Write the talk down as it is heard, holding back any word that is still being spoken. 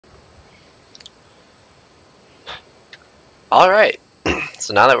Alright,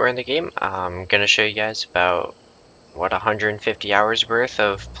 so now that we're in the game, I'm gonna show you guys about what 150 hours worth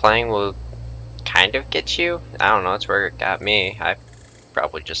of playing will kind of get you. I don't know, it's where it got me. I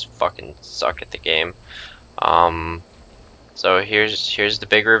probably just fucking suck at the game. Um, so here's the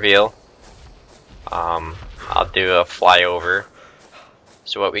big reveal. I'll do a flyover.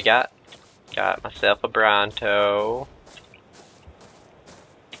 So what we got? Got myself a Bronto.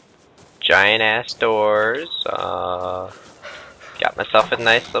 Giant ass doors. Got myself a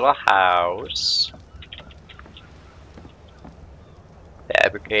nice little house.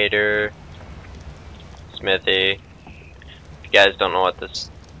 Fabricator. Smithy. If you guys don't know what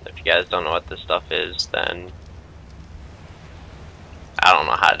this stuff is, then I don't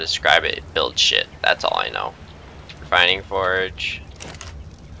know how to describe it. It builds shit. That's all I know. Refining forge.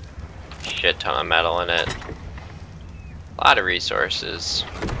 Shit ton of metal in it. A lot of resources.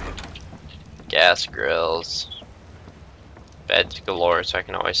 Gas grills. Beds galore, so I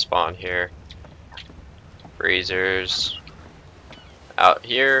can always spawn here. Freezers. Out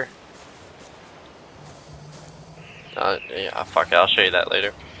here. Yeah, fuck it, I'll show you that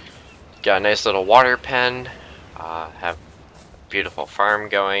later. Got a nice little water pen. Have a beautiful farm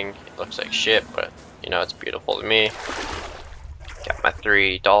going. It looks like shit, but you know it's beautiful to me. Got my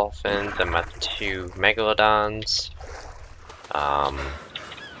 3 dolphins and my 2 megalodons. I'm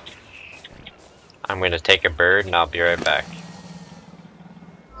gonna take a bird and I'll be right back.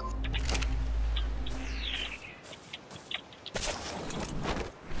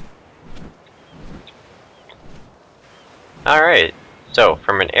 Alright, so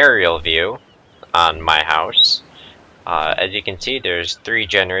from an aerial view on my house, as you can see there's 3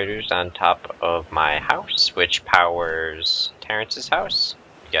 generators on top of my house, which powers Terrence's house.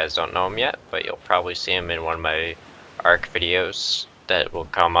 You guys don't know him yet, but you'll probably see him in one of my Ark videos that will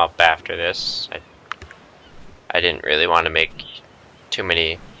come up after this. I didn't really want to make too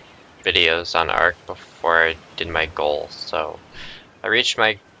many videos on Ark before I did my goal, so I reached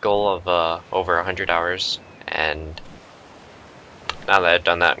my goal of over 100 hours, and now that I've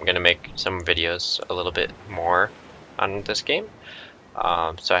done that, I'm going to make some videos a little bit more on this game.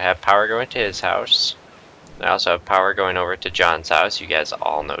 So I have power going to his house. I also have power going over to John's house. You guys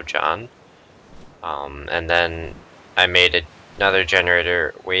all know John. And then I made another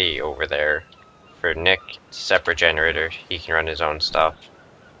generator way over there for Nick. Separate generator. He can run his own stuff.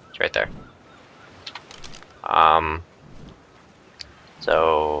 It's right there.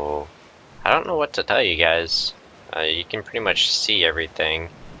 So I don't know what to tell you guys. You can pretty much see everything.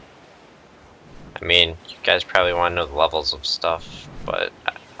 I mean, you guys probably want to know the levels of stuff, but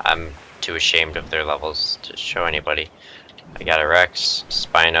I'm too ashamed of their levels to show anybody. I got a Rex,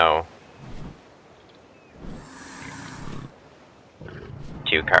 Spino,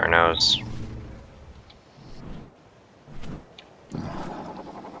 2 Carnos,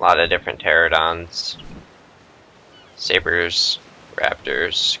 a lot of different pterodons, sabers,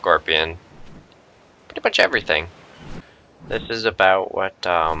 raptors, scorpion, pretty much everything. This is about what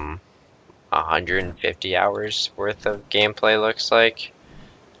 150 hours worth of gameplay looks like.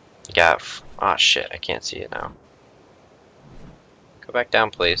 You got, oh shit, I can't see it now. Go back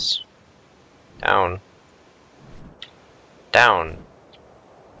down, please. Down. Down.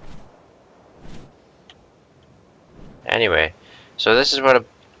 Anyway, so this is what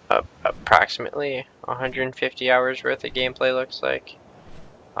approximately 150 hours worth of gameplay looks like.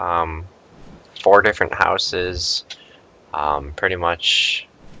 4 different houses. Pretty much,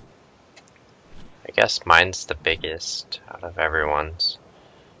 I guess mine's the biggest out of everyone's.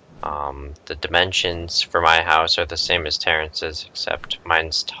 The dimensions for my house are the same as Terrence's, except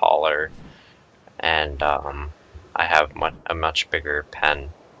mine's taller, and I have a much bigger pen,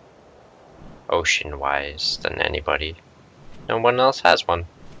 ocean-wise, than anybody. No one else has one.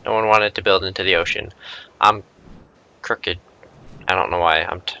 No one wanted to build into the ocean. I'm crooked. I don't know why.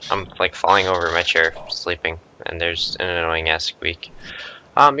 I'm like falling over my chair, sleeping, and there's an annoying ass squeak.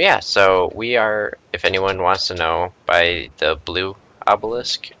 Yeah, so we are, if anyone wants to know, by the blue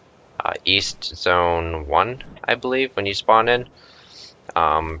obelisk, East Zone 1, I believe, when you spawn in.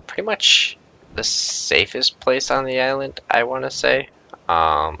 Pretty much the safest place on the island, I want to say.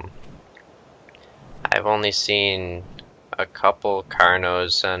 I've only seen a couple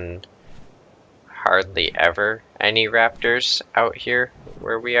Carnos and hardly ever any raptors out here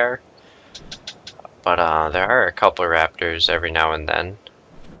where we are. But there are a couple raptors every now and then.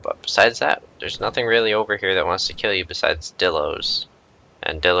 But besides that, there's nothing really over here that wants to kill you besides dillos.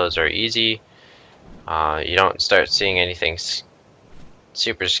 And dillos are easy. You don't start seeing anything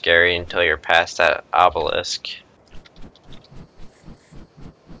super scary until you're past that obelisk.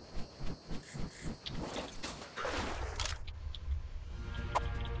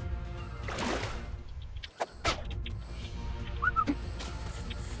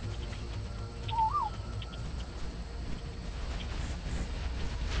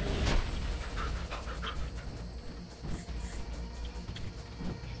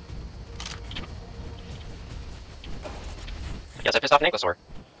 Guess I pissed off an ankylosaur.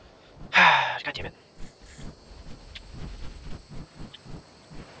 God damn it.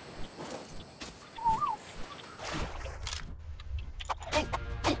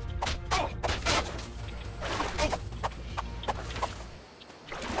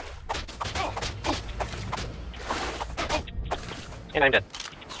 And I'm dead.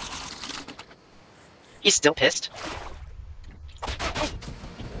 He's still pissed?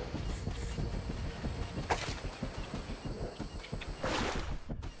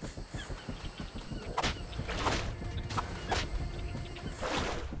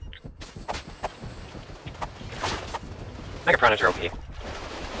 Mega Piranhas are OP.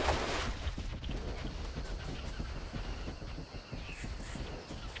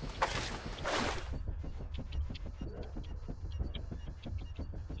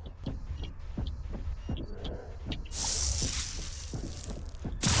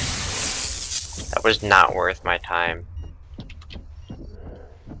 That was not worth my time.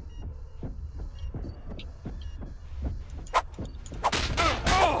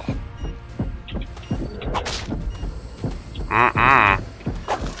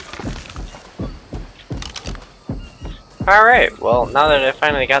 Alright, well, now that I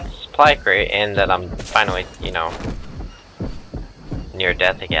finally got the supply crate and that I'm finally, you know, near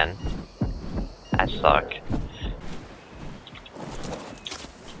death again. That sucked.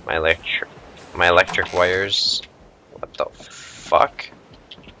 My electric wires. What the fuck?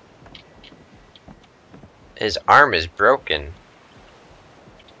 His arm is broken.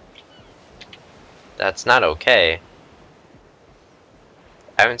 That's not okay.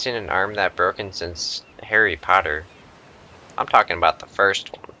 I haven't seen an arm that broken since Harry Potter. I'm talking about the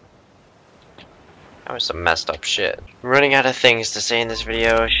first one. That was some messed up shit. I'm running out of things to say in this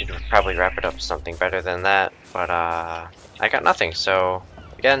video. I should probably wrap it up with something better than that. But I got nothing. So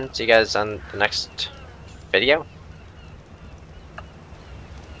again, see you guys on the next video.